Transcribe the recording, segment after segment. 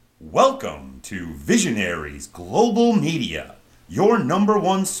Welcome to Visionaries Global Media, your number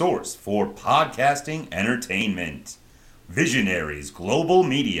one source for podcasting entertainment. Visionaries Global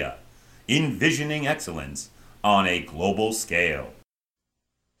Media, envisioning excellence on a global scale.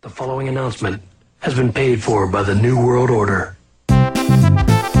 The following announcement has been paid for by the New World Order.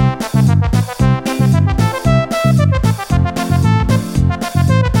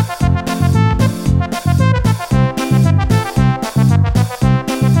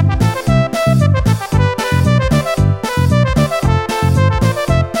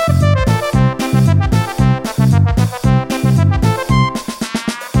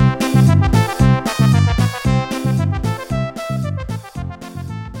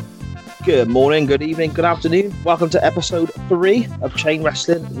 Good morning, good evening, good afternoon. Welcome to episode 3 of Chain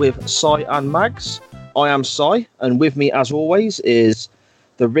Wrestling with Cy and Mags. I am Cy, and with me, as always, is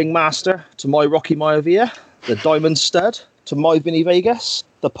the ringmaster to my Rocky Maivia, the diamond stud to my Vinny Vegas,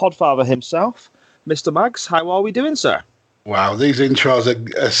 the podfather himself, Mr. Mags. How are we doing, sir? Wow, these intros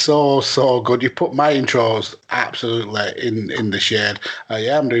are so good. You put my intros absolutely in the shade.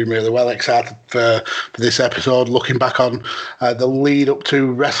 Yeah, I'm doing really well. Excited for this episode. Looking back on the lead up to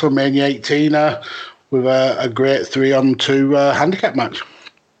WrestleMania 18 with a great 3-on-2 handicap match.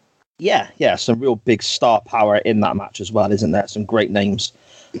 Yeah, some real big star power in that match as well, isn't there? Some great names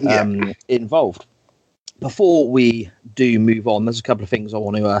involved. Before we do move on, there's a couple of things I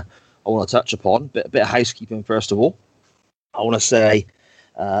want to touch upon. Bit of housekeeping first of all. I want to say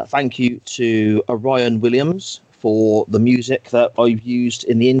thank you to Orion Williams for the music that I've used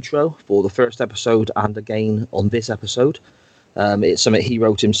in the intro for the first episode and again on this episode. It's something he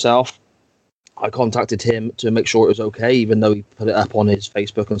wrote himself. I contacted him to make sure it was okay, even though he put it up on his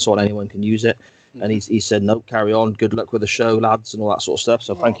Facebook and so on, anyone can use it. And he said, no, carry on. Good luck with the show, lads, and all that sort of stuff.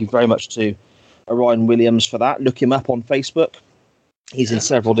 So thank you very much to Orion Williams for that. Look him up on Facebook. He's in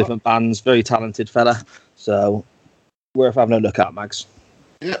several different bands, very talented fella. So worth having a look at, Mags.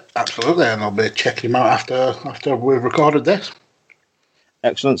 Yeah, absolutely, and I'll be checking him out after we've recorded this.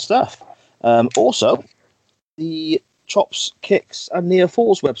 Excellent stuff. Also, the Chops, Kicks and Near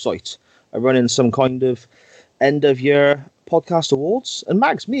Falls website are running some kind of end-of-year podcast awards. And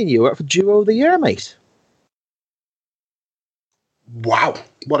Mags, me and you are up for Duo of the Year, mate. Wow,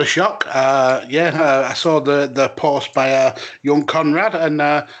 what a shock. I saw the post by young Conrad, and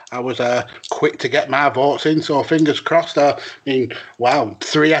I was quick to get my votes in, so fingers crossed. I mean, wow,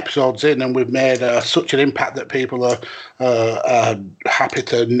 3 episodes in, and we've made such an impact that people are happy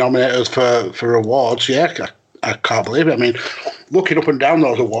to nominate us for awards. Yeah, I can't believe it. I mean, looking up and down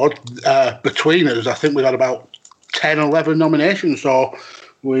those awards, between us, I think we've had about 10, 11 nominations, so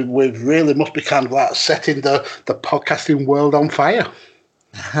we really must be kind of like setting the podcasting world on fire.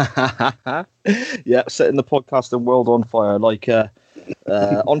 Yeah, setting the podcasting world on fire, like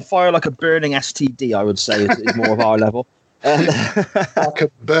on fire like a burning STD, I would say is more of our level. Like a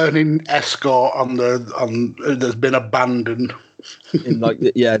burning escort on that's been abandoned in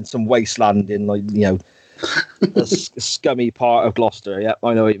in some wasteland in a scummy part of Gloucester. Yeah,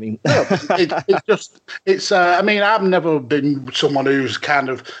 I know what you mean. I mean, I've never been someone who's kind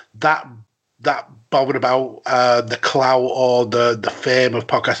of that bothered about the clout or the fame of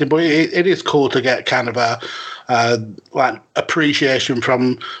podcasting, but it is cool to get kind of a like appreciation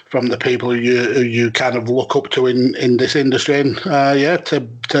from the people who you kind of look up to in this industry, and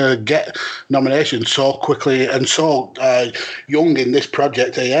to get nominations so quickly and so young in this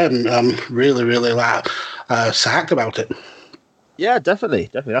project. I'm really psyched about it. Yeah, definitely.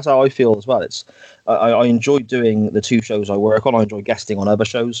 That's how I feel as well. I enjoy doing the 2 shows I work on. I enjoy guesting on other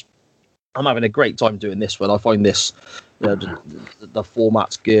shows. I'm having a great time doing this one. I find this, the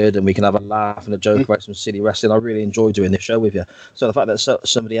format's good, and we can have a laugh and a joke about some silly wrestling. I really enjoy doing this show with you. So the fact that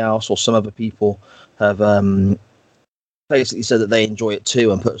somebody else or some other people have basically said that they enjoy it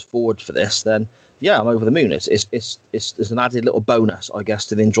too and put us forward for this, then yeah, I'm over the moon. It's an added little bonus, I guess,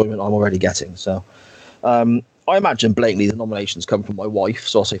 to the enjoyment I'm already getting. So I imagine blatantly the nominations come from my wife,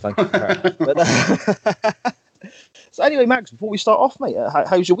 so I'll say thank you for her. So anyway, Mags, before we start off, mate,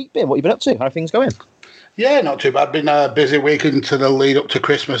 how's your week been? What have you been up to? How are things going? Yeah, not too bad. Been a busy week into the lead up to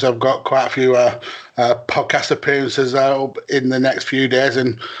Christmas. I've got quite a few podcast appearances in the next few days,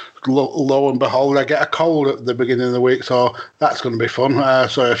 and lo and behold, I get a cold at the beginning of the week, so that's going to be fun.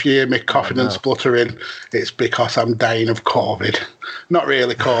 So if you hear me coughing and spluttering, it's because I'm dying of COVID. Not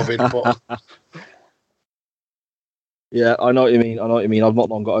really COVID, but... Yeah, I know what you mean. I've not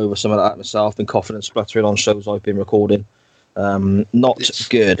long got over some of that myself. Been coughing and spluttering on shows I've been recording. It's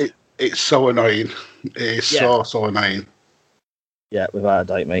good. It's so annoying. It's so annoying. Yeah, without a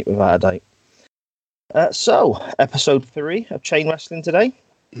doubt, mate. Without a doubt. So, episode 3 of Chain Wrestling today.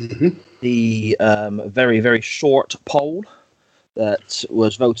 The very, very short poll that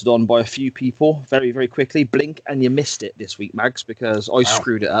was voted on by a few people very, very quickly. Blink and you missed it this week, Mags, because I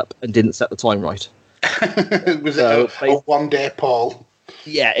screwed it up and didn't set the time right. Was it a one-day poll?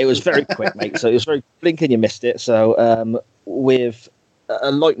 Yeah, it was very quick, mate. So it was very blink and you missed it. So with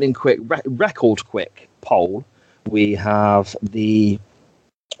a lightning quick, record quick poll, we have the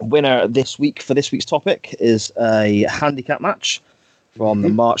winner this week for this week's topic is a handicap match from the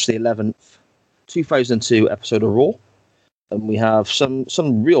March the 11th, 2002 episode of Raw. And we have some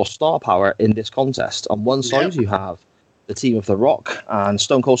real star power in this contest. On one side, you have the team of The Rock and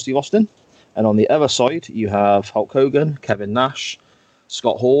Stone Cold Steve Austin. And on the other side, you have Hulk Hogan, Kevin Nash,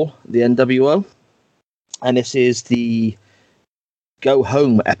 Scott Hall, the NWO. And this is the go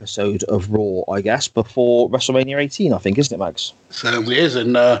home episode of Raw, I guess, before WrestleMania 18, I think, isn't it, Max? Certainly is.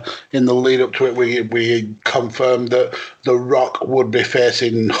 And in the lead up to it, we confirmed that The Rock would be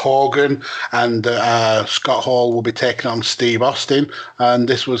facing Hogan and Scott Hall will be taking on Steve Austin. And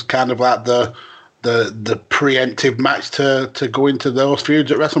this was kind of like the preemptive match to go into those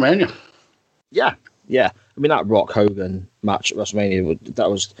feuds at WrestleMania. Yeah. I mean, that Rock Hogan match at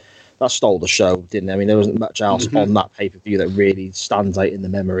WrestleMania, that stole the show, didn't it? I mean, there wasn't much else on that pay-per-view that really stands out in the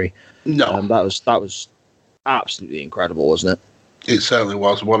memory. No. That was absolutely incredible, wasn't it? It certainly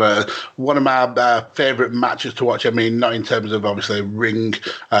was. One of my favourite matches to watch. I mean, not in terms of obviously ring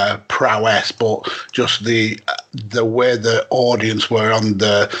prowess, but just the way the audience were on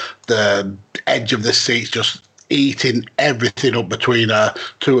the edge of the seats, just eating everything up between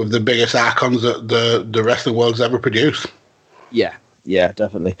two of the biggest icons that the wrestling world's ever produced. Yeah,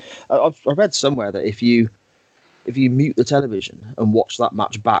 definitely. I read somewhere that if you mute the television and watch that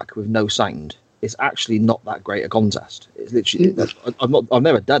match back with no sound, it's actually not that great a contest. It's literally I've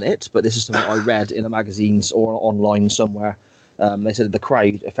never done it, but this is something I read in the magazines or online somewhere. They said the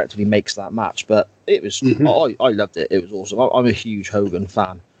crowd effectively makes that match, but it was I loved it. It was awesome. I'm a huge Hogan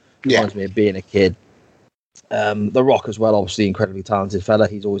fan. Reminds me of being a kid. The Rock as well, obviously incredibly talented fella.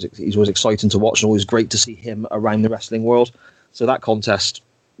 He's always exciting to watch and always great to see him around the wrestling world. So that contest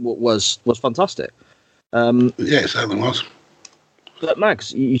was fantastic. Yeah, it certainly was. But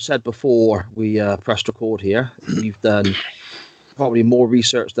Max, you said before we pressed record here, you've done probably more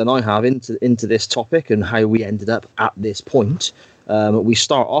research than I have into this topic and how we ended up at this point. We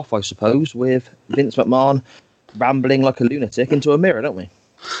start off, I suppose, with Vince McMahon rambling like a lunatic into a mirror, don't we?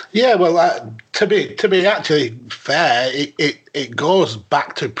 Yeah, well, to be actually fair, it goes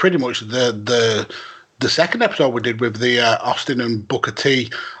back to pretty much the second episode we did with the Austin and Booker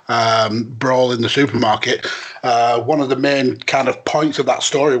T brawl in the supermarket. One of the main kind of points of that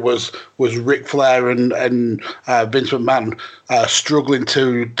story was Ric Flair and Vince McMahon struggling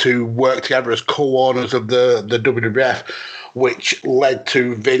to work together as co-owners of the WWF, which led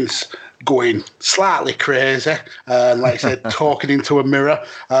to Vince going slightly crazy, like I said, talking into a mirror.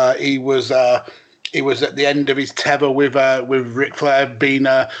 He was at the end of his tether with Ric Flair being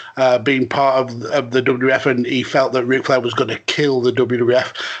part of the WWF, and he felt that Ric Flair was going to kill the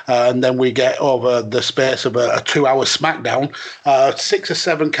WWF. And then we get over the space of a 2-hour SmackDown, 6 or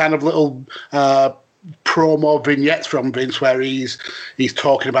 7 kind of little promo vignettes from Vince where he's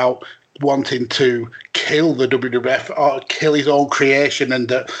talking about wanting to kill the WWF or kill his own creation, and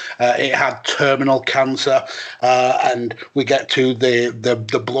that it had terminal cancer. And we get to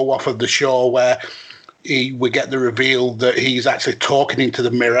the blow off of the show where we get the reveal that he's actually talking into the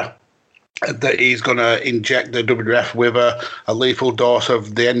mirror, that he's going to inject the WWF with a lethal dose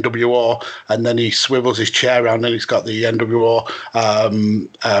of the NWO, and then he swivels his chair around and it's got the NWO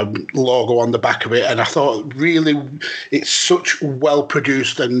logo on the back of it. And I thought, really, it's such well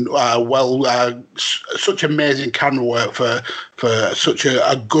produced and such amazing camera work for such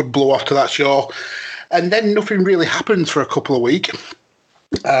a good blow off to that show. And then nothing really happens for a couple of weeks.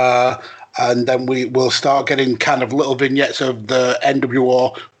 And then we will start getting kind of little vignettes of the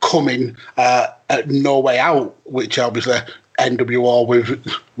NWO coming at No Way Out, which obviously NWO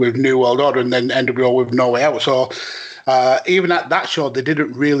with New World Order, and then NWO with No Way Out. So even at that show, they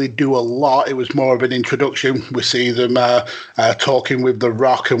didn't really do a lot. It was more of an introduction. We see them talking with The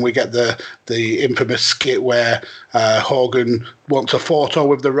Rock, and we get the infamous skit where Hogan wants a photo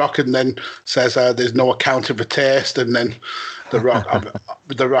with The Rock and then says there's no accounting for taste, and then The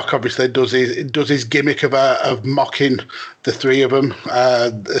Rock obviously does his gimmick of mocking the three of them,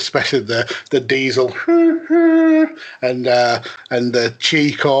 especially the Diesel and the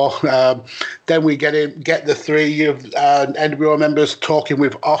Chico. Then we get the three of NWO members talking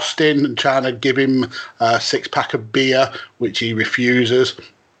with Austin and trying to give him a 6-pack of beer, which he refuses.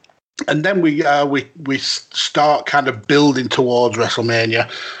 And then we start kind of building towards WrestleMania.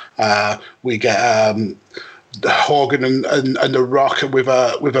 We get Hogan and The Rock with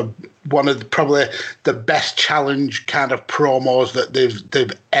one of probably the best challenge kind of promos that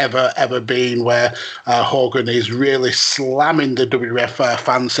they've ever been, where Hogan is really slamming the WWF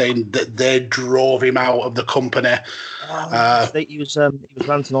fans, saying that they drove him out of the company. He was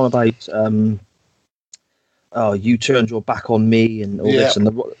ranting on about you turned your back on me and all this,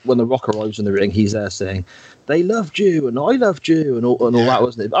 and when The Rock arrives in the ring, he's there saying they loved you and I loved you and all that,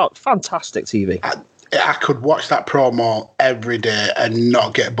 wasn't it? Oh, fantastic TV. I could watch that promo every day and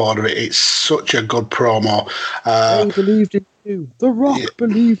not get bored of it. It's such a good promo. They believed in you. The Rock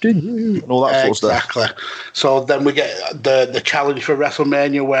believed in you. And all that sort of stuff. Exactly. So then we get the challenge for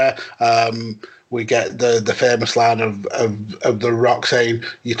WrestleMania, where we get the famous line of The Rock saying,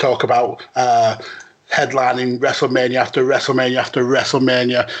 you talk about headlining WrestleMania after WrestleMania after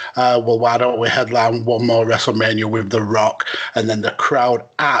WrestleMania. Well, why don't we headline one more WrestleMania with The Rock? And then the crowd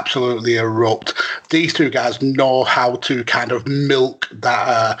absolutely erupt. These two guys know how to kind of milk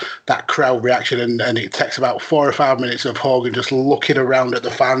that crowd reaction, and it takes about 4 or 5 minutes of Hogan just looking around at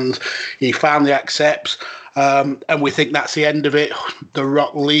the fans. He finally accepts, and we think that's the end of it. The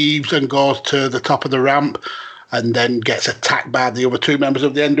Rock leaves and goes to the top of the ramp, and then gets attacked by the other two members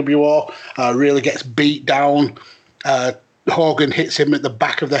of the NWO, really gets beat down. Hogan hits him at the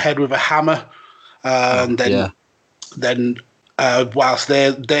back of the head with a hammer. And then whilst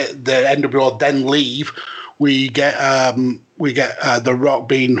the NWO then leave, we get The Rock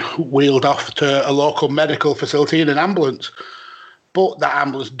being wheeled off to a local medical facility in an ambulance. But that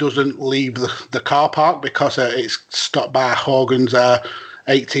ambulance doesn't leave the car park because it's stopped by Hogan's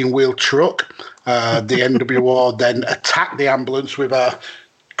 18-wheel truck. The NWO then attack the ambulance with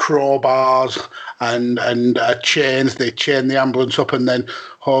crowbars and chains. They chain the ambulance up, and then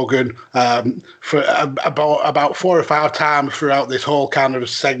Hogan, for about 4 or 5 times throughout this whole kind of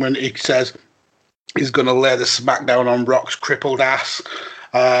segment, he says he's going to lay the smackdown on Rock's crippled ass.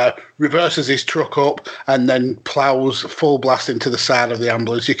 Reverses his truck up and then plows full blast into the side of the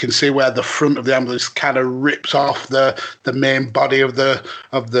ambulance. You can see where the front of the ambulance kind of rips off the main body of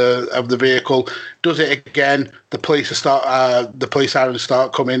the vehicle. Does it again. The police sirens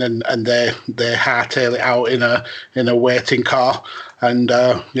start coming, and they hightail it out in a waiting car. And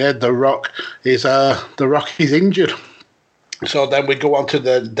The Rock is injured. So then we go on to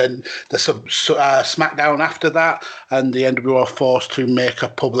the SmackDown after that, and the NWO are forced to make a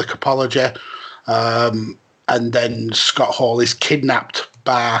public apology. And then Scott Hall is kidnapped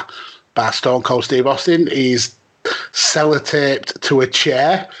by Stone Cold Steve Austin. He's sellotaped to a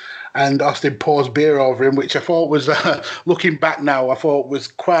chair, and Austin pours beer over him, which I thought was, looking back now, I thought was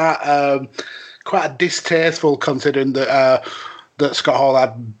quite distasteful, considering that Scott Hall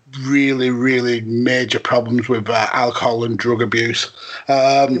had really, really major problems with alcohol and drug abuse.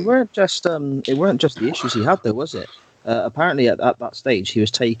 It weren't just the issues he had, though, was it? Apparently, at that stage, he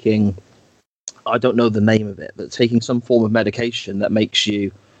was taking, I don't know the name of it, but taking some form of medication that makes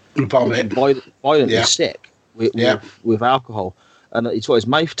you violently sick with alcohol. And he's got his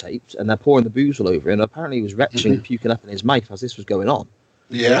mouth taped, and they're pouring the booze all over him. And apparently, he was retching and puking up in his mouth as this was going on.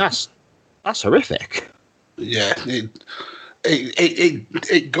 Yeah, and that's horrific. Yeah.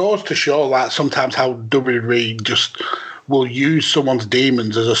 It goes to show, like, sometimes how WWE just will use someone's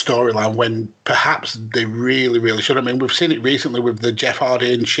demons as a storyline when perhaps they really, really should. I mean, we've seen it recently with the Jeff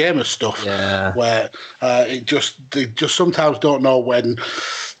Hardy and Sheamus stuff, where they just sometimes don't know when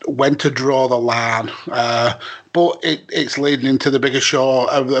to draw the line. But it's leading into the biggest show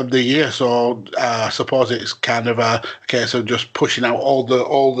of the year, so I suppose it's kind of a case of just pushing out all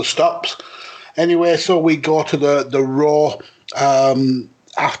the stops. Anyway, so we go to the Raw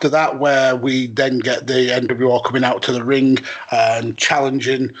after that, where we then get the NWO coming out to the ring and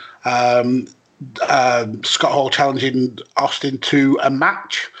challenging Scott Hall challenging Austin to a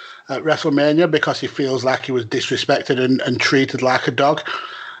match at WrestleMania because he feels like he was disrespected and treated like a dog.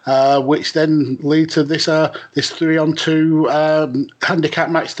 Which then leads to this 3-on-2 handicap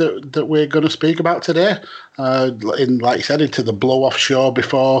match that we're going to speak about today. Like you said, into the blow-off show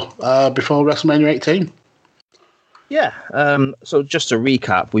before WrestleMania 18. Yeah. So just to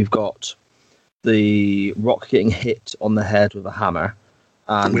recap, we've got the Rock getting hit on the head with a hammer,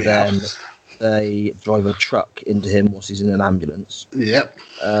 and then they drive a truck into him whilst he's in an ambulance. Yep.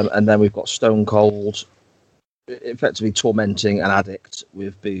 And then we've got Stone Cold effectively tormenting an addict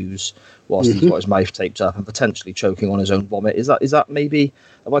with booze whilst he's got his mouth taped up and potentially choking on his own vomit. Is that maybe,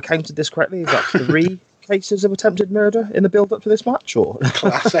 have I counted this correctly? Is that 3 cases of attempted murder in the build-up to this match? Or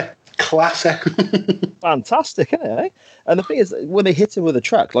Classic. Fantastic, isn't it? Eh? And the thing is, when they hit him with a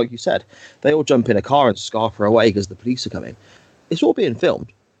truck, like you said, they all jump in a car and scarf her away because the police are coming. It's all being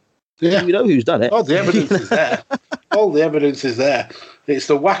filmed. Yeah. We know who's done it. Oh, the evidence is there. All the evidence is there. It's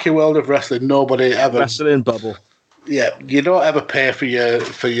the wacky world of wrestling. Nobody ever... Wrestling bubble. Yeah, you don't ever pay for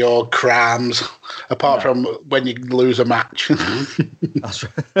your crimes, apart from when you lose a match. That's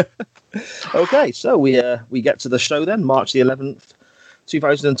right. Okay, so we get to the show then, March the 11th,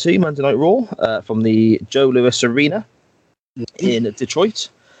 2002, Monday Night Raw, from the Joe Louis Arena in Detroit.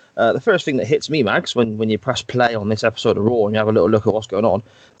 The first thing that hits me, Mags, when you press play on this episode of Raw and you have a little look at what's going on,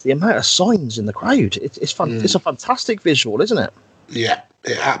 is the amount of signs in the crowd. It's fun. It's a fantastic visual, isn't it? Yeah,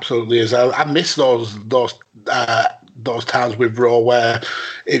 it absolutely is. I miss those times with Raw where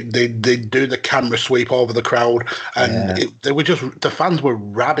they do the camera sweep over the crowd, and the fans were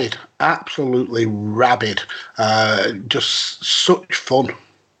rabid, absolutely rabid. Just such fun.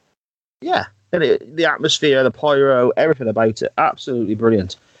 Yeah, and the atmosphere, the pyro, everything about it, absolutely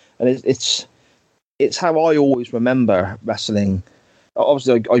brilliant. And it's how I always remember wrestling.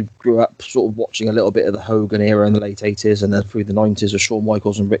 Obviously, I grew up sort of watching a little bit of the Hogan era in the late 80s, and then through the 90s, with Shawn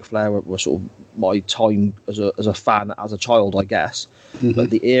Michaels and Ric Flair were sort of my time as a fan, as a child, I guess. Mm-hmm. But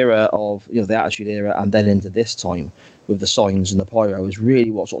the era of, the Attitude Era, and then into this time with the signs and the pyro is really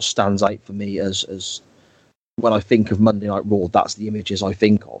what sort of stands out for me as when I think of Monday Night Raw. That's the images I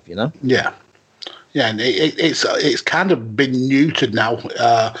think of, Yeah. Yeah, and it's kind of been neutered now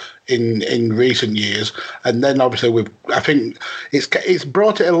in recent years, and then obviously I think it's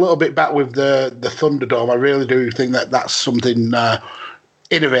brought it a little bit back with the Thunderdome. I really do think that's something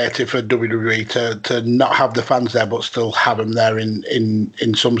innovative for WWE to not have the fans there, but still have them there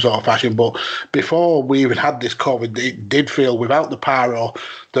in some sort of fashion. But before we even had this COVID, it did feel without the pyro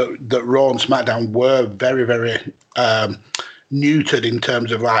that Raw and SmackDown were very, very neutered in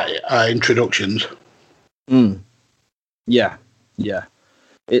terms of introductions. Yeah.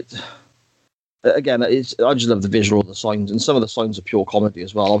 I just love the visual of the signs, and some of the signs are pure comedy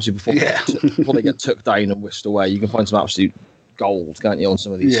as well. Obviously, before they get took down and whisked away, you can find some absolute gold, can't you, on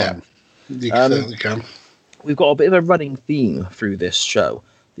some of these signs? You certainly can. We've got a bit of a running theme through this show.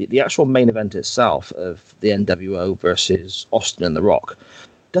 The actual main event itself of the NWO versus Austin and The Rock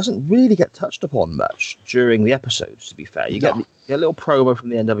doesn't really get touched upon much during the episodes, to be fair. You get a little promo from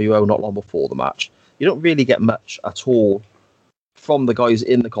the NWO not long before the match. You don't really get much at all from the guys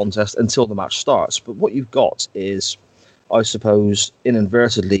in the contest until the match starts. But what you've got is, I suppose,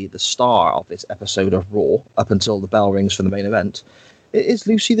 inadvertently, the star of this episode of Raw, up until the bell rings for the main event, it is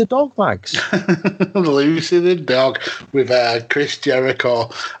Lucy the Dog, Mags. Lucy the Dog with Chris Jericho.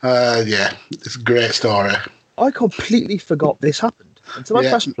 It's a great story. I completely forgot this happened. Until I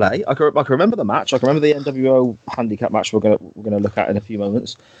pressed play, I can remember the match. I can remember the NWO handicap match we're gonna look at in a few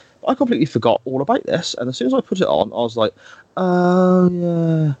moments. I completely forgot all about this, and as soon as I put it on, I was like, "Oh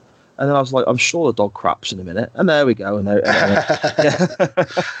yeah," and then I was like, "I'm sure the dog craps in a minute," and there we go. And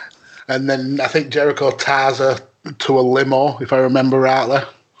and then I think Jericho ties her to a limo, if I remember rightly.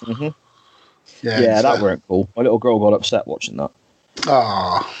 Mm-hmm. Yeah, that weren't cool. My little girl got upset watching that.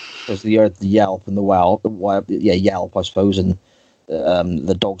 Oh, because you heard the yelp and yelp, I suppose, and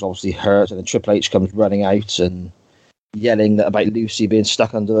the dog's obviously hurt, and then Triple H comes running out and yelling about Lucy being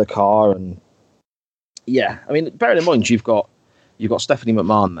stuck under the car. And bearing in mind you've got Stephanie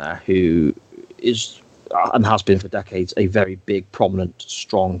McMahon there, who is and has been for decades a very big, prominent,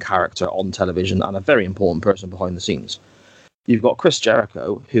 strong character on television and a very important person behind the scenes. You've got Chris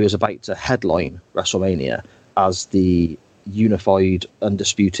Jericho, who is about to headline WrestleMania as the unified,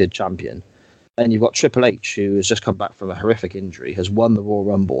 undisputed champion. And you've got Triple H, who has just come back from a horrific injury, has won the Royal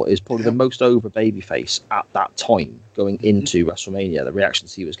Rumble, is probably the most over babyface at that time going into WrestleMania, the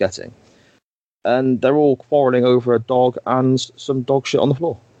reactions he was getting. And they're all quarrelling over a dog and some dog shit on the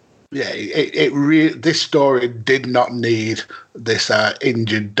floor. Yeah, this story did not need this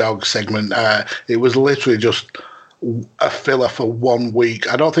injured dog segment. It was literally just a filler for 1 week.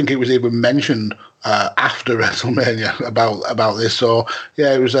 I don't think it was even mentioned after WrestleMania about this. So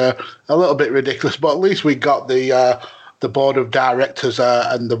yeah, it was a little bit ridiculous. But at least we got the board of directors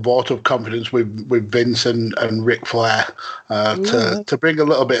and the vote of confidence with Vince and Ric Flair to bring a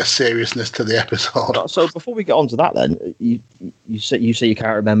little bit of seriousness to the episode. So before we get on to that, then you say you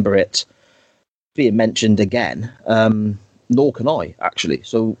can't remember it being mentioned again. Nor can I, actually.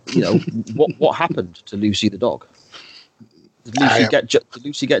 So what happened to Lucy the dog? Did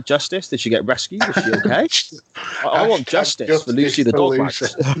Lucy get justice? Did she get rescued? Was she okay? I want justice for Lucy the dog.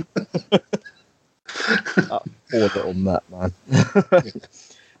 That poor little mutt, man.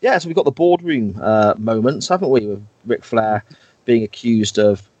 Yeah, so we've got the boardroom moments, haven't we, with Ric Flair being accused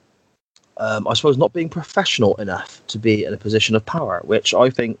of, I suppose, not being professional enough to be in a position of power, which I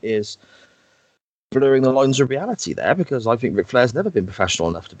think is blurring the lines of reality there, because I think Ric Flair's never been professional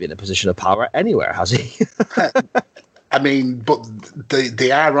enough to be in a position of power anywhere, has he? I mean, but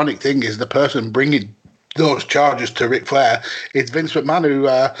the ironic thing is the person bringing those charges to Ric Flair is Vince McMahon, who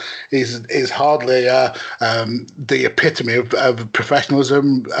is hardly the epitome of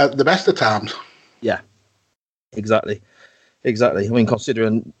professionalism at the best of times. Yeah, exactly. I mean,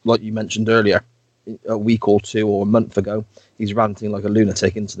 considering, like you mentioned earlier, a week or two or a month ago, he's ranting like a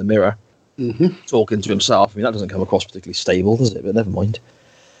lunatic into the mirror, talking to himself. I mean, that doesn't come across particularly stable, does it? But never mind.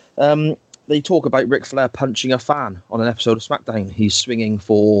 They talk about Ric Flair punching a fan on an episode of SmackDown. He's swinging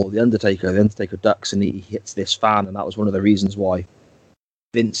for The Undertaker. The Undertaker ducks and he hits this fan, and that was one of the reasons why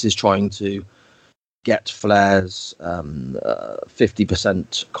Vince is trying to get Flair's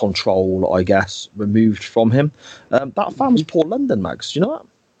 50% control, I guess, removed from him. That fan was Paul London, Mags. Do you know that?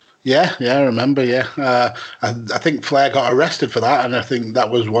 Yeah, I remember, yeah. I think Flair got arrested for that, and I think that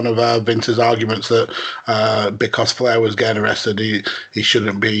was one of Vince's arguments that because Flair was getting arrested, he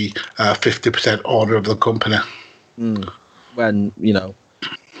shouldn't be 50% owner of the company. When,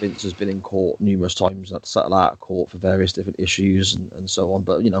 Vince has been in court numerous times, had to settle out of court for various different issues and so on,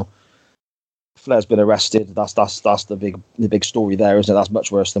 but, Flair's been arrested. That's the big story there, isn't it? That's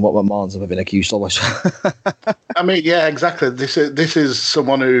much worse than what McMahon's ever been accused of. I mean, yeah, exactly. This is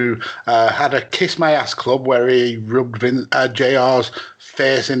someone who had a kiss my ass club where he rubbed JR's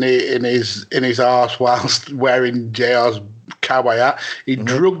face in his arse whilst wearing JR's cowboy hat. He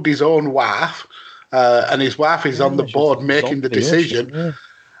drugged his own wife, and his wife is on the board making the decision. Yeah.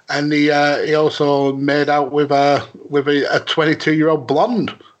 And he also made out with a 22-year-old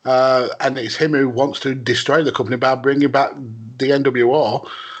blonde. And it's him who wants to destroy the company by bringing back the NWO,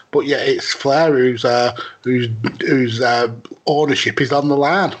 but yet it's Flair whose ownership is on the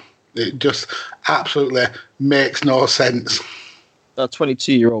line. It just absolutely makes no sense. A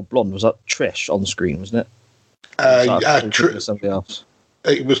 22-year-old blonde, was that Trish on screen, wasn't it? Somebody else.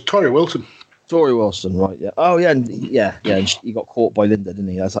 It was Tori Wilson. Tori Wilson, right? Yeah. Oh, yeah, and he got caught by Linda,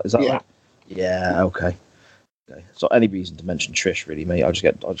 didn't he? Is that right? Yeah. Okay. So any reason to mention Trish, really, mate? I just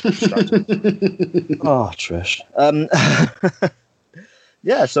get distracted. Trish.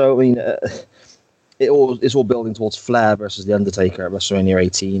 Yeah. So I mean, it's all building towards Flair versus the Undertaker at WrestleMania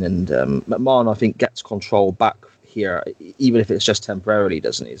 18, and McMahon, I think, gets control back here, even if it's just temporarily,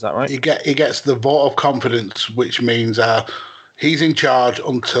 doesn't he? Is that right? He gets the vote of confidence, which means he's in charge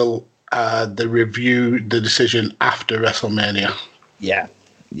until they review the decision after WrestleMania. Yeah.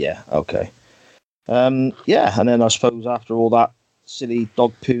 Okay. And then I suppose after all that silly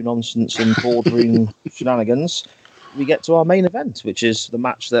dog poo nonsense and boardroom shenanigans, we get to our main event, which is the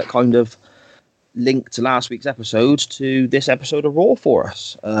match that kind of linked to last week's episode to this episode of Raw for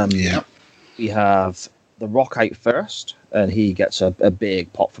us. We have The Rock out first, and he gets a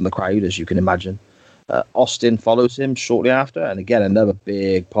big pop from the crowd, as you can imagine. Austin follows him shortly after, and again, another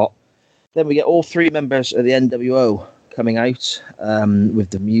big pop. Then we get all three members of the NWO coming out with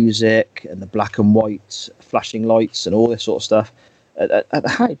the music and the black and white flashing lights and all this sort of stuff.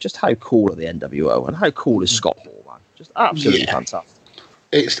 How cool are the NWO, and how cool is Scott Hall, man? Just absolutely fantastic.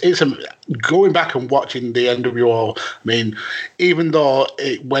 It's going back and watching the NWO. I mean, even though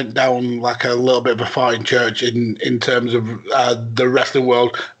it went down like a little bit of a fighting church in terms of the wrestling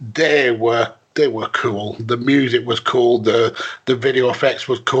world, they were cool. The music was cool. The video effects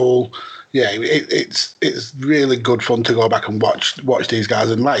was cool. Yeah, it's really good fun to go back and watch these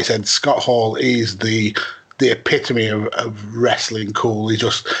guys. And like I said, Scott Hall is the epitome of wrestling cool.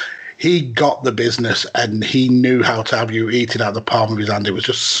 He got the business, and he knew how to have you eating out the palm of his hand. It was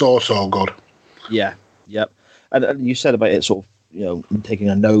just so good. Yeah, yep. And you said about it sort of, taking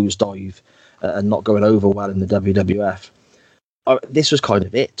a nosedive and not going over well in the WWF. This was kind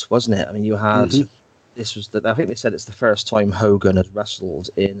of it, wasn't it? I mean, you had... This was I think they said it's the first time Hogan has wrestled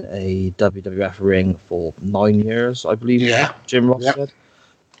in a WWF ring for 9 years, I believe. Yeah, Jim Ross said.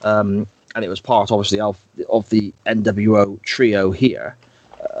 And it was part, obviously, of the NWO trio here.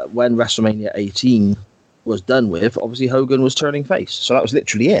 When WrestleMania 18 was done with, obviously Hogan was turning face. So that was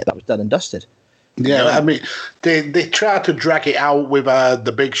literally it. That was done and dusted. Yeah, I mean, they tried to drag it out with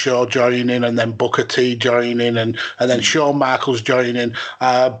the Big Show joining in, and then Booker T joining in, and then Shawn Michaels joining in.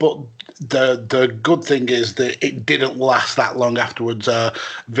 But the good thing is that it didn't last that long afterwards.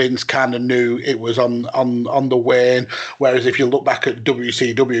 Vince kind of knew it was on the wane. Whereas if you look back at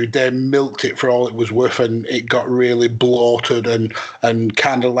WCW, they milked it for all it was worth, and it got really bloated and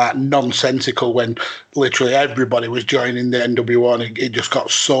kind of like nonsensical when literally everybody was joining the NWO, and it just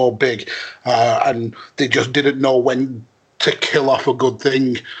got so big, and they just didn't know when to kill off a good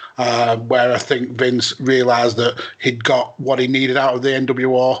thing, where I think Vince realised that he'd got what he needed out of the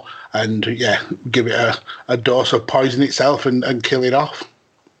NWO, and give it a dose of poison itself and kill it off.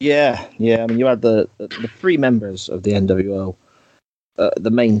 Yeah. I mean, you had the three members of the NWO,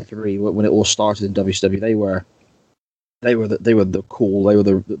 the main three when it all started in WCW. They were the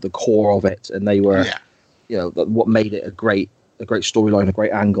core of it, and they were what made it a great storyline, a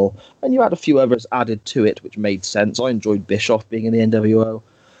great angle. And you had a few others added to it, which made sense. I enjoyed Bischoff being in the NWO.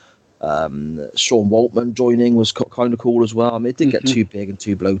 Sean Waltman joining was kind of cool as well. I mean, it didn't get too big and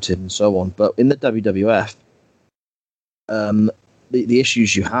too bloated and so on. But in the WWF, the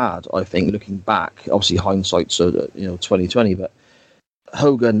issues you had, I think, looking back, obviously hindsight's 2020, but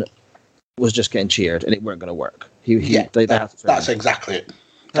Hogan was just getting cheered and it weren't going to work. That's exactly it.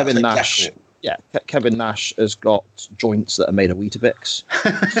 Kevin Nash. Yeah, Kevin Nash has got joints that are made of Weetabix.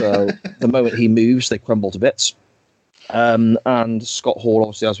 So the moment he moves, they crumble to bits. And Scott Hall,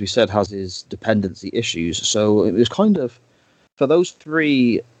 obviously, as we said, has his dependency issues. So it was kind of, for those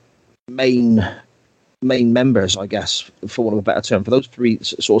three main members, I guess, for want of a better term, for those three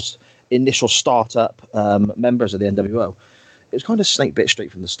sort of initial startup members of the NWO, it was kind of snake bit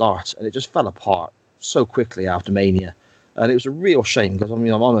straight from the start. And it just fell apart so quickly after Mania. And it was a real shame because, I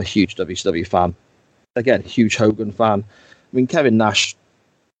mean, I'm a huge WCW fan. Again, huge Hogan fan. I mean, Kevin Nash,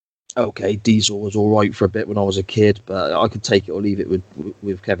 okay, Diesel was all right for a bit when I was a kid, but I could take it or leave it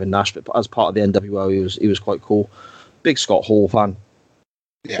with Kevin Nash. But as part of the NWO, he was quite cool. Big Scott Hall fan.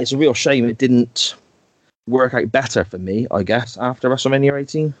 Yeah. It's a real shame it didn't work out better for me, I guess, after WrestleMania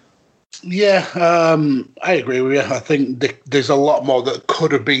 18. Yeah, I agree with you. I think there's a lot more that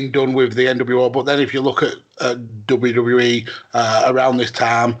could have been done with the NWO, but then if you look at WWE around this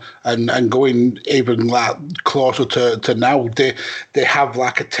time and going even like closer to now, they have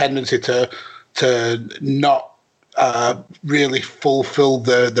like a tendency to not really fulfill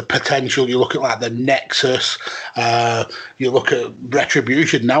the potential. You look at like the Nexus, you look at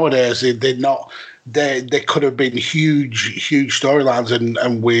Retribution nowadays, they're not. They could have been huge storylines,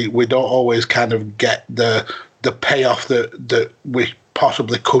 and we don't always kind of get the payoff that we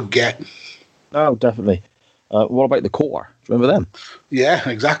possibly could get. Oh, definitely. What about the Core? Do you remember them? Yeah,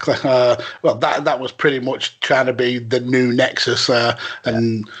 exactly. Well, that was pretty much trying to be the new Nexus,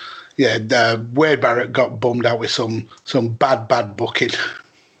 and Wade Barrett got bummed out with some bad booking.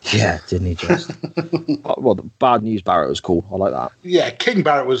 Yeah, didn't he just? Well, the Bad News Barrett was cool. I like that. Yeah, King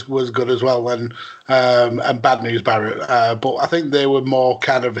Barrett was good as well, and Bad News Barrett. But I think they were more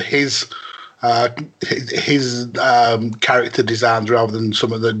kind of his character designs rather than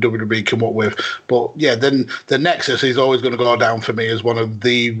some of the WWE come up with. But yeah, then the Nexus is always going to go down for me as one of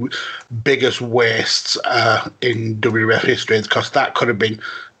the biggest wastes in WWF history, because that could have been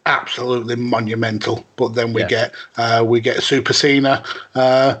absolutely monumental, but then we get Super Cena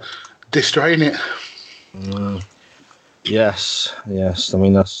destroying it. Yes. I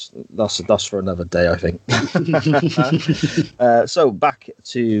mean that's for another day, I think. So back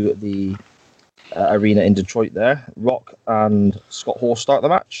to the arena in Detroit. There, Rock and Scott Hall start the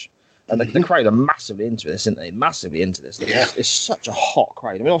match, and the crowd are massively into this, aren't they? Massively into this. It's such a hot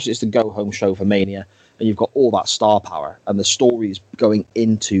crowd. I mean, obviously it's the go-home show for Mania. And you've got all that star power and the stories going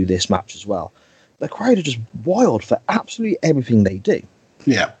into this match as well. The crowd are just wild for absolutely everything they do.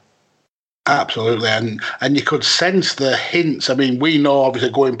 Yeah, absolutely. And you could sense the hints. I mean, we know, obviously,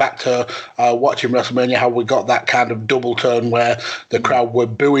 going back to watching WrestleMania, how we got that kind of double turn where the crowd were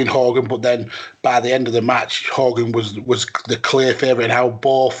booing Hogan, but then by the end of the match, Hogan was the clear favourite, and how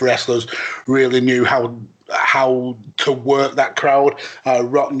both wrestlers really knew how to work that crowd.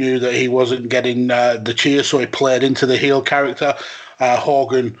 Rock knew that he wasn't getting the cheers, so he played into the heel character.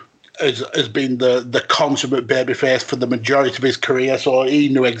 Hogan has been the consummate babyface for the majority of his career, so he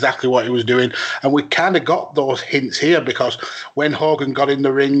knew exactly what he was doing. And we kind of got those hints here, because when Hogan got in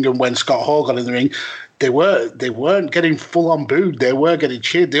the ring and when Scott Hall got in the ring, they weren't getting full on booed. They were getting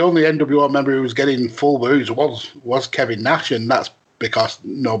cheered. The only NWO member who was getting full boos was Kevin Nash, and that's because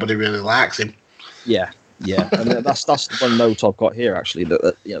nobody really likes him. Yeah. And that's the one note I've got here, actually,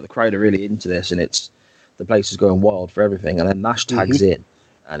 that the crowd are really into this, and the place is going wild for everything. And then Nash tags in,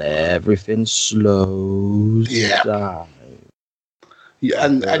 and everything slows down.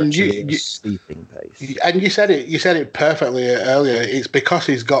 and you sleeping pace. And you said it perfectly earlier. It's because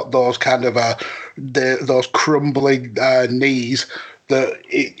he's got those kind of those crumbling knees that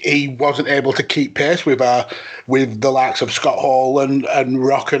he wasn't able to keep pace with the likes of Scott Hall and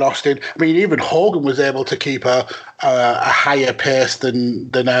Rock and Austin. I mean, even Hogan was able to keep a higher pace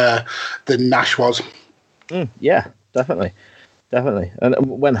than Nash was. Yeah, definitely. And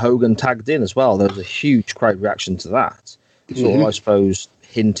when Hogan tagged in as well, there was a huge crowd reaction to that. Sort of, I suppose,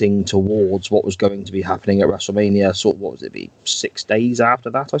 hinting towards what was going to be happening at WrestleMania. Sort of, what was it be 6 days after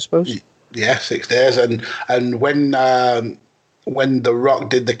that, I suppose? Yeah, 6 days. And when The Rock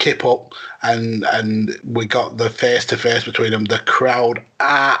did the kip up and we got the face to face between them, the crowd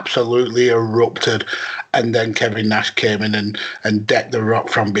absolutely erupted. And then Kevin Nash came in and decked The Rock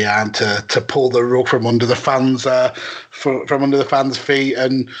from behind to pull the rug from under the fans from under the fans' feet.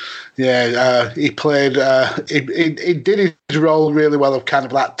 And he played. He did his role really well of kind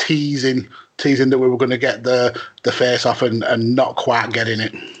of like teasing that we were going to get the face off and not quite getting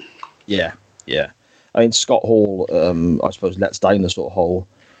it. Yeah. I mean, Scott Hall, I suppose, lets down the sort of whole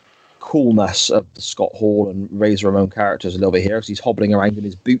coolness of the Scott Hall and Razor Ramon characters a little bit here, because he's hobbling around and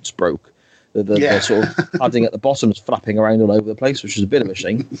his boots broke. The sort of padding at the bottom is flapping around all over the place, which was a bit of a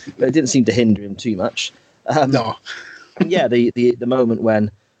shame, but it didn't seem to hinder him too much. No. Yeah, the moment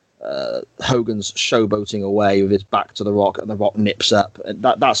when Hogan's showboating away with his back to The Rock and The Rock nips up, and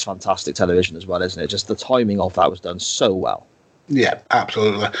that's fantastic television as well, isn't it? Just the timing of that was done so well. Yeah,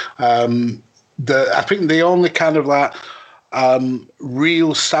 absolutely. I think the only kind of like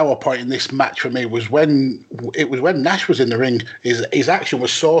real sour point in this match for me was when Nash was in the ring. His action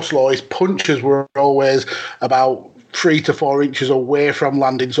was so slow. His punches were always about 3 to 4 inches away from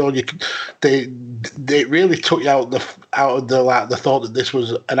landing. So they really took you out of the thought that this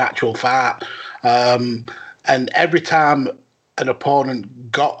was an actual fight. And every time an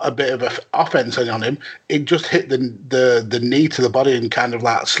opponent got a bit of an offense on him, it just hit the knee to the body and kind of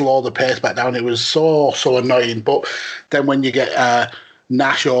like slow the pace back down. It was so annoying. But then when you get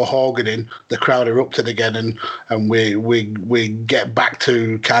Nash or Hogan in, the crowd erupted again, and we get back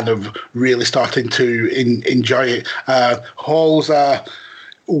to kind of really starting to enjoy it. Hall's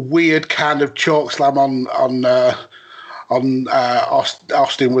weird kind of choke slam on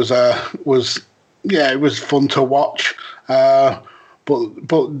Austin was it was fun to watch.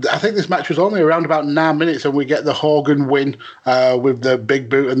 But I think this match was only around about 9 minutes, and we get the Hogan win with the big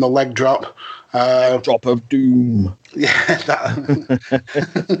boot and the leg drop. Drop of doom. Yeah,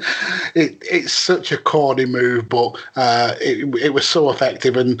 it's such a corny move, but it was so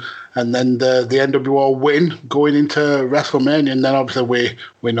effective, and then the NWO win going into WrestleMania, and then obviously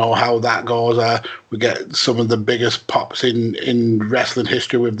we know how that goes. We get some of the biggest pops in wrestling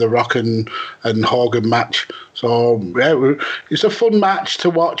history with the Rock and Hogan match. So yeah, it's a fun match to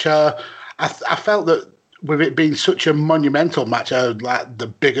watch. I felt that with it being such a monumental match, like the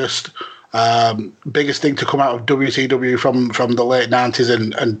biggest thing to come out of WCW from the late 90s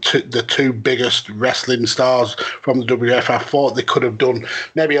and the two biggest wrestling stars from the WF. I thought they could have done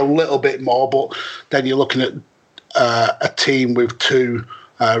maybe a little bit more, but then you're looking at a team with two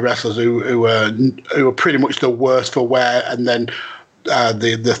wrestlers who are pretty much the worst for wear, and then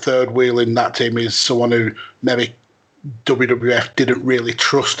the third wheel in that team is someone who maybe WWF didn't really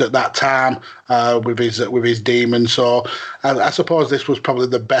trust at that time with his demon. So I suppose this was probably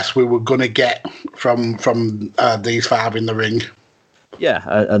the best we were going to get from these five in the ring. Yeah,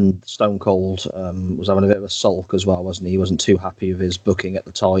 and Stone Cold was having a bit of a sulk as well, wasn't he? He wasn't too happy with his booking at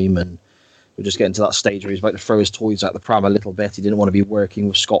the time, and we're just getting to that stage where he's about to throw his toys out the pram a little bit. He didn't want to be working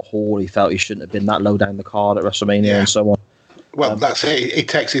with Scott Hall. He felt he shouldn't have been that low down the card at WrestleMania and so on. Well, that's it. He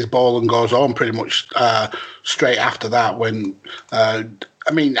takes his ball and goes on pretty much straight after that. When I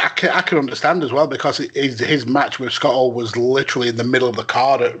can understand as well, because his match with Scott Hall was literally in the middle of the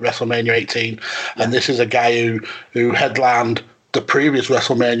card at WrestleMania 18, and this is a guy who headlined the previous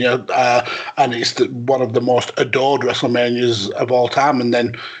WrestleMania, and it's one of the most adored WrestleManias of all time. And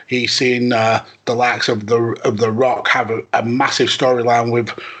then he's seen the likes of the Rock have a massive storyline with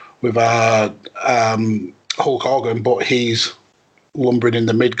Hulk Hogan, but he's lumbering in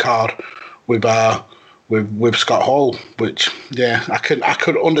the mid card with Scott Hall, which I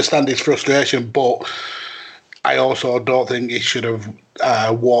could understand his frustration, but I also don't think he should have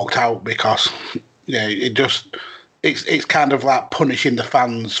walked out, because it's kind of like punishing the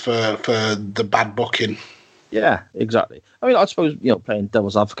fans for the bad booking. Yeah, exactly. I mean, I suppose, playing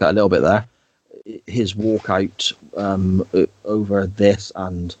devil's advocate a little bit there, his walkout over this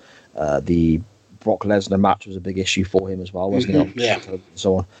and the Brock Lesnar match was a big issue for him as well, wasn't it? Yeah.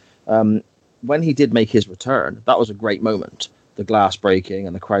 So on. When he did make his return, that was a great moment. the glass breaking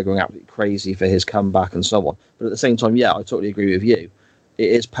and the crowd going absolutely crazy for his comeback and so on. But at the same time, yeah, I totally agree with you. It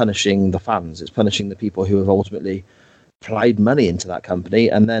is punishing the fans. It's punishing the people who have ultimately played money into that company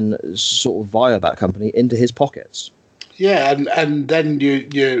and then sort of via that company into his pockets. Yeah, and then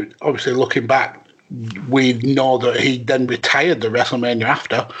you obviously looking back, we know that he then retired the WrestleMania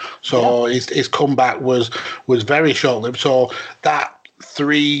after, so his comeback was very short lived. So that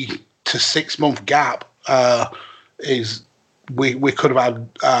 3 to 6 month gap is we could have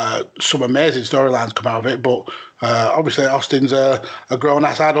had some amazing storylines come out of it, but obviously Austin's a grown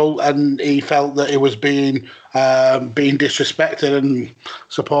ass adult, and he felt that it was being disrespected, and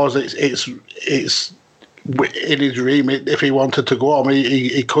suppose it's in his remit. If he wanted to go home,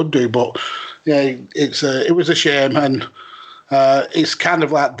 he could do, but yeah, it was a shame, and it's kind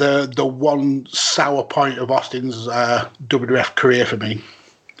of like the one sour point of Austin's WWF career for me.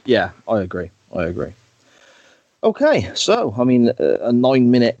 Yeah, I agree. Okay, so I mean, a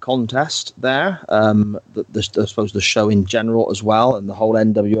 9-minute contest there. I suppose the show in general as well, and the whole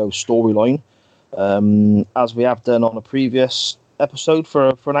NWO storyline, as we have done on a previous episode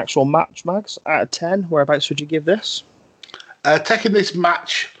for an actual match. Mags, out of 10, whereabouts would you give this? Taking this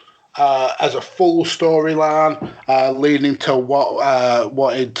match as a full storyline, leading to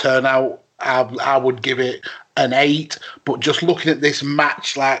what it'd turn out, I would give it an 8. But just looking at this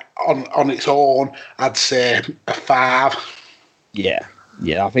match like on its own, I'd say a 5. Yeah,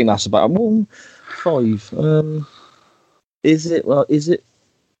 I think that's about 5. Is it? Well, is it?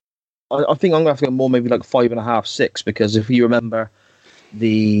 I think I'm going to have to go more, maybe like 5.5, 6, because if you remember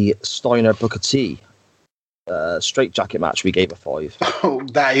the Steiner Booker T straight jacket match, we gave a 5. Oh,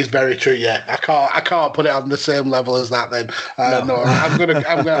 that is very true. Yeah, I can't put it on the same level as that. Then no, I'm gonna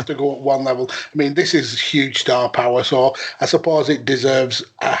have to go at one level. I mean, this is huge star power, so I suppose it deserves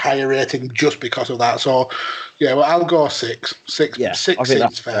a higher rating just because of that. So yeah, well, I'll go 6. 6. Yeah, 6 I think seems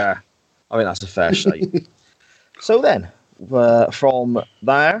that's fair. I think that's a fair shade. So then, from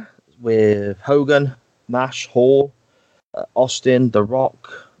there, with Hogan, Nash, Hall, Austin, The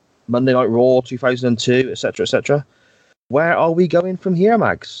Rock, Monday Night Raw 2002, etc., etc. Where are we going from here,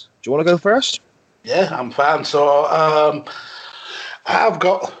 Mags? Do you want to go first? Yeah, I'm fine. So I've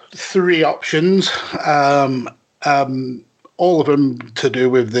got 3 options, all of them to do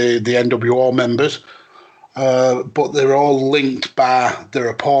with the NWO members, but they're all linked by their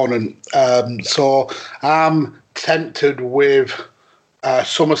opponent. So I'm tempted with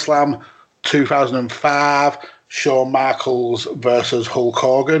SummerSlam 2005, Shawn Michaels versus Hulk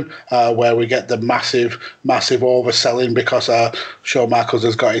Hogan, where we get the massive overselling because Shawn Michaels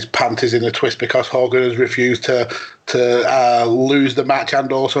has got his panties in a twist because Hogan has refused to lose the match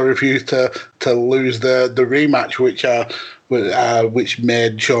and also refused to lose the rematch, which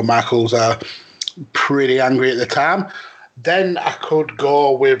made Shawn Michaels pretty angry at the time. Then I could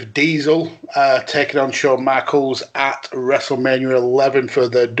go with Diesel taking on Shawn Michaels at WrestleMania 11 for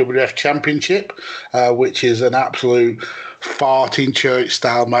the WWF Championship, which is an absolute farting church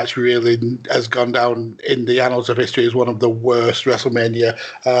style match. Really has gone down in the annals of history as one of the worst WrestleMania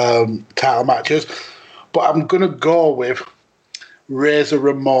title matches. But I'm going to go with Razor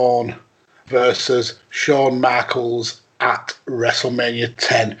Ramon versus Shawn Michaels at WrestleMania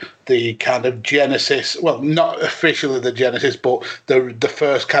 10, the kind of genesis, well, not officially the genesis, but the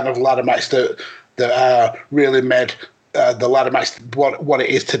first kind of ladder match that really made the ladder match what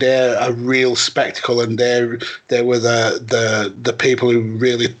it is today a real spectacle, and they were the people who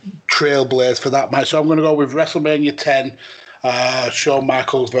really trailblazed for that match. So I'm going to go with WrestleMania 10, Shawn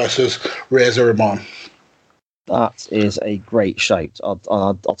Michaels versus Razor Ramon. That is a great shout.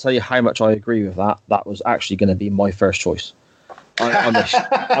 I'll tell you how much I agree with that. That was actually going to be my first choice. I'm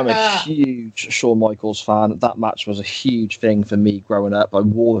a huge Shawn Michaels fan. That match was a huge thing for me growing up. I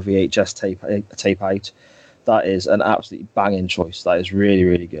wore the VHS tape out. That is an absolutely banging choice. That is really,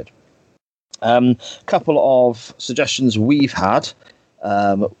 really good. Couple of suggestions we've had.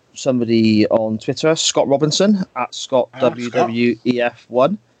 Somebody on Twitter, Scott Robinson, at Scott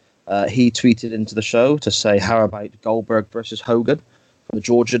WWEF1. He tweeted into the show to say, how about Goldberg versus Hogan from the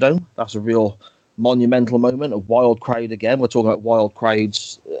Georgia Dome? That's a real monumental moment, a wild crowd again. We're talking about wild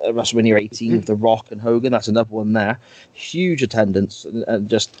crowds at WrestleMania 18 with The Rock and Hogan. That's another one there. Huge attendance and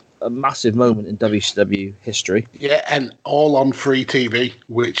just a massive moment in WCW history. Yeah, and all on free TV,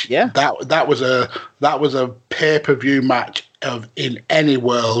 which that was a pay-per-view match in any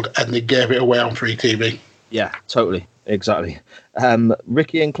world, and they gave it away on free TV. Yeah, totally. Exactly.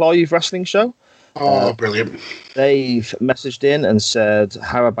 Ricky and Clive wrestling show. Oh, brilliant. They've messaged in and said,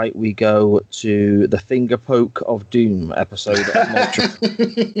 how about we go to the Finger Poke of Doom episode of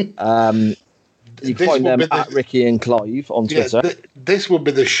Nitro? You can find them at Ricky and Clive on Twitter. This would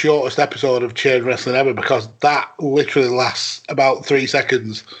be the shortest episode of Chain Wrestling ever because that literally lasts about 3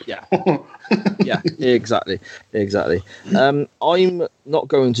 seconds. Yeah. Yeah, exactly. I'm not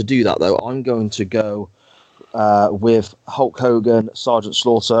going to do that, though. I'm going to go with Hulk Hogan, Sergeant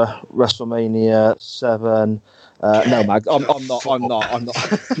Slaughter, WrestleMania 7. No, Mag, I'm not.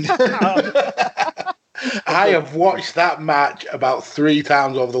 I have watched that match about 3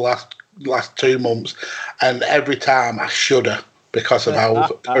 times over the last 2 months, and every time I shudder because of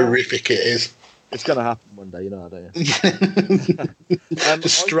how horrific it is. It's going to happen one day, you know that, don't you?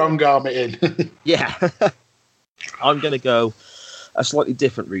 Just strong arm it in. Yeah. I'm going to go a slightly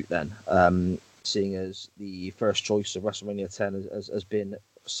different route then, seeing as the first choice of WrestleMania 10 has been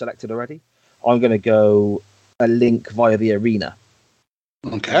selected already. I'm going to go a link via the arena.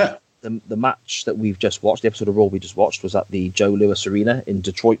 Okay. The match that we've just watched, the episode of Raw we just watched, was at the Joe Louis Arena in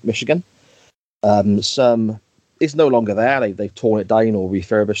Detroit, Michigan. It's no longer there. They've torn it down or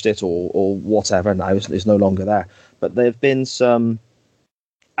refurbished it or whatever now. It's no longer there. But there have been some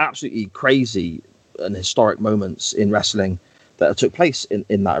absolutely crazy and historic moments in wrestling that took place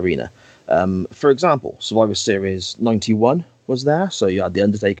in that arena. For example, Survivor Series 91 was there. So you had The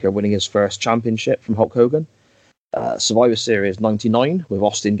Undertaker winning his first championship from Hulk Hogan. Survivor Series 99 with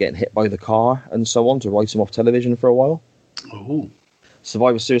Austin getting hit by the car and so on to write him off television for a while. Ooh.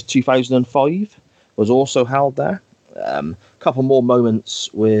 Survivor Series 2005 was also held there. Couple more moments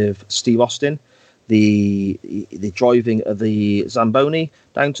with Steve Austin, the driving of the Zamboni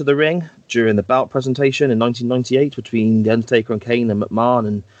down to the ring during the belt presentation in 1998 between The Undertaker and Kane and McMahon,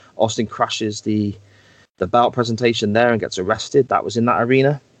 and Austin crashes the belt presentation there and gets arrested. That was in that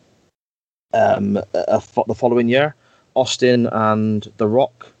arena. The following year, Austin and The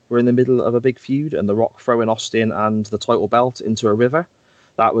Rock were in the middle of a big feud, and The Rock throwing Austin and the title belt into a river.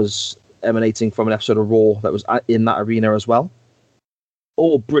 That was emanating from an episode of Raw that was in that arena as well.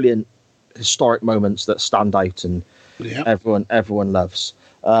 All brilliant historic moments that stand out and everyone loves.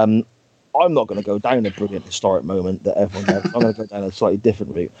 I'm not going to go down a brilliant historic moment that everyone loves. I'm going to go down a slightly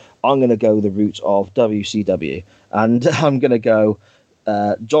different route. I'm going to go the route of WCW, and I'm going to go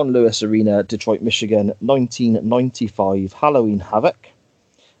John Lewis Arena, Detroit, Michigan, 1995 Halloween Havoc.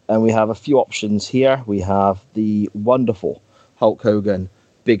 And we have a few options here. We have the wonderful Hulk Hogan,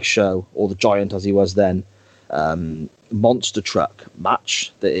 Big Show, or the Giant as he was then, monster truck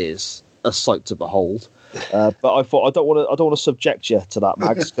match that is a sight to behold. But I thought I don't want to subject you to that,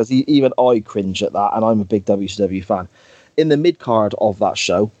 Max, because even I cringe at that, and I'm a big WCW fan. In the mid card of that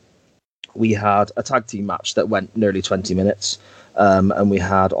show, we had a tag team match that went nearly 20 minutes. And we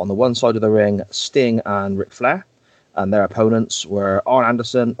had on the one side of the ring Sting and Ric Flair, and their opponents were Arn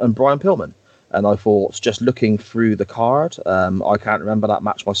Anderson and Brian Pillman. And I thought, just looking through the card, I can't remember that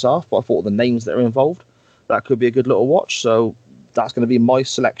match myself, but I thought the names that are involved, that could be a good little watch. So that's going to be my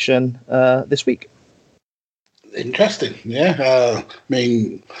selection this week. Interesting, yeah. I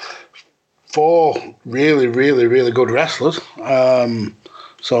mean, 4 really, really, really good wrestlers.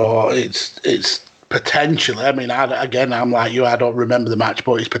 So it's potentially, I mean, I'm like you, I don't remember the match,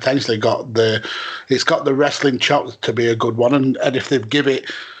 but it's potentially got the wrestling chops to be a good one. And if they give it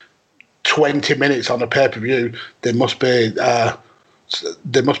 20 minutes on a pay-per-view, there must be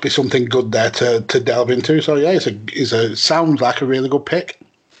something good there to delve into. So yeah, it sounds like a really good pick.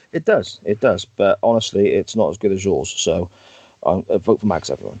 It does, but honestly, it's not as good as yours. So vote for Max,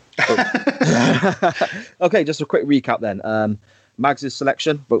 everyone. Okay, just a quick recap then. Mags's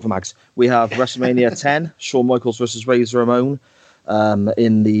selection, vote for Mags. We have WrestleMania 10, Shawn Michaels versus Razor Ramon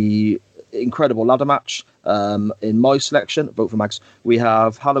in the incredible ladder match. In my selection, vote for Mags. We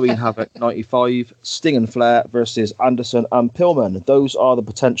have Halloween Havoc 95, Sting and Flair versus Anderson and Pillman. Those are the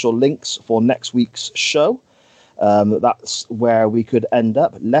potential links for next week's show. That's where we could end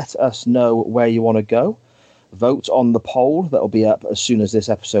up. Let us know where you want to go. Vote on the poll that will be up as soon as this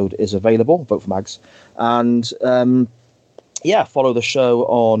episode is available. Vote for Mags. And follow the show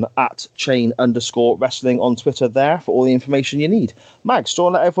on @chain_wrestling on Twitter there for all the information you need. Mags, do you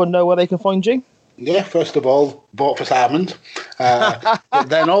want to let everyone know where they can find you? Yeah, first of all, vote for Simon. But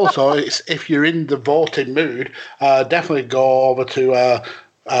then also, if you're in the voting mood, definitely go over to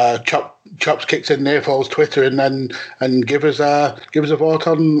Chops, Kicks and Nearfall's Twitter and give us a vote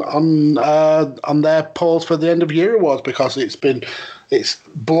on their polls for the end of year awards, because it's been it's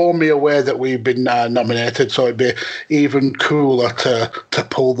blown me away that we've been nominated. So it'd be even cooler to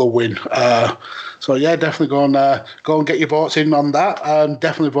pull the win. So yeah, definitely go and get your votes in on that.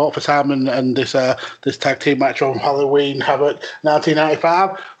 Definitely vote for Sam and this tag team match on Halloween Havoc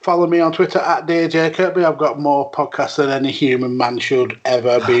 1995. Follow me on Twitter at DJ Kirby. I've got more podcasts than any human man should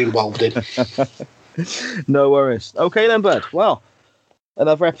ever be involved in. No worries. Okay then, bud. Well,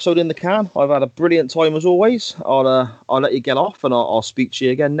 another episode in the can. I've had a brilliant time as always. I'll let you get off, and I'll speak to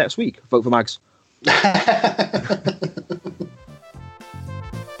you again next week. Vote for Mags.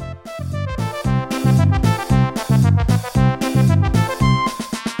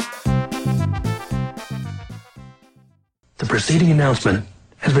 The preceding announcement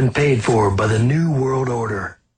has been paid for by the New World Order.